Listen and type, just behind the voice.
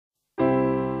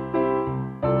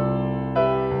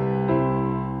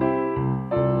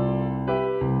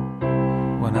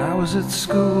was at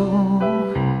school,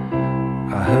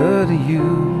 I heard of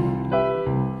you,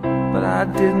 but I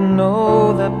didn't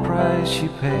know that price she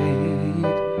paid.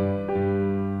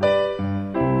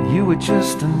 You were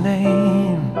just a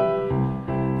name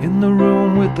in the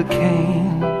room with the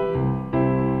cane,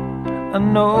 a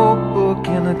notebook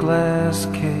in a glass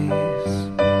case.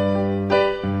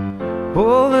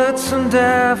 Bullets and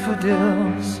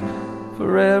daffodils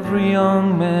for every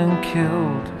young man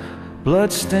killed,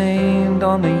 blood-stained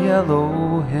on the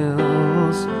yellow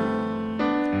hills.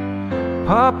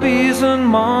 Poppies and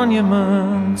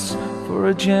monuments for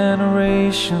a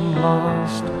generation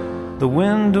lost. The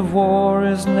wind of war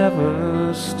is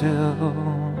never still.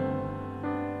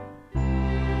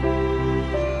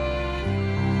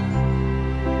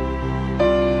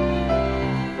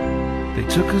 They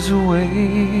took us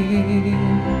away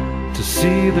to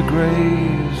see the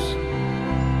graves,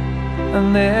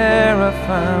 and there I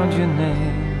found your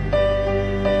name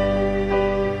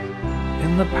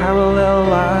in the parallel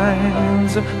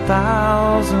lines of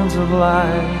thousands of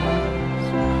lives,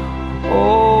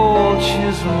 all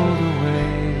chiseled away.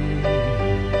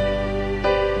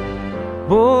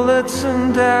 Bullets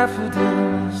and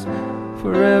daffodils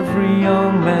for every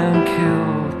young man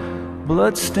killed,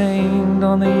 blood-stained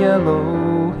on the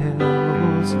yellow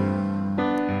hills.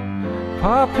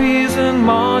 Poppies and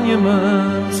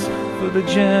monuments for the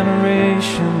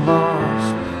generation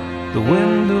lost. The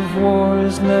wind of war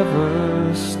is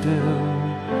never still.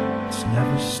 It's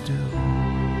never still.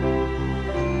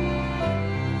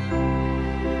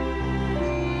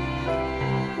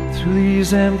 Through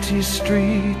these empty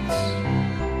streets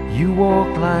you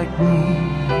walk like me,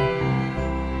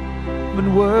 but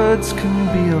words can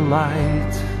be a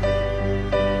light.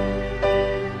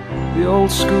 The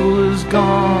old school is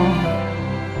gone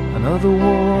and other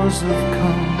wars have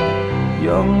come,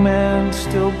 young men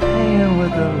still paying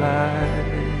with their lives.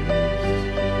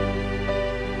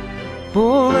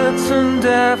 Bullets and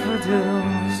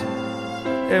daffodils,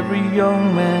 every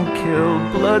young man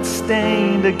killed,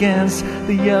 blood-stained against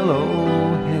the yellow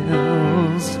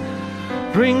hills.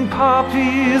 Bring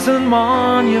poppies and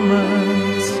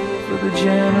monuments for the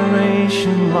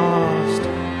generation lost.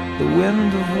 The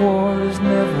wind of war is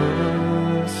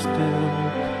never still,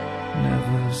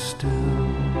 never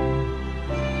still.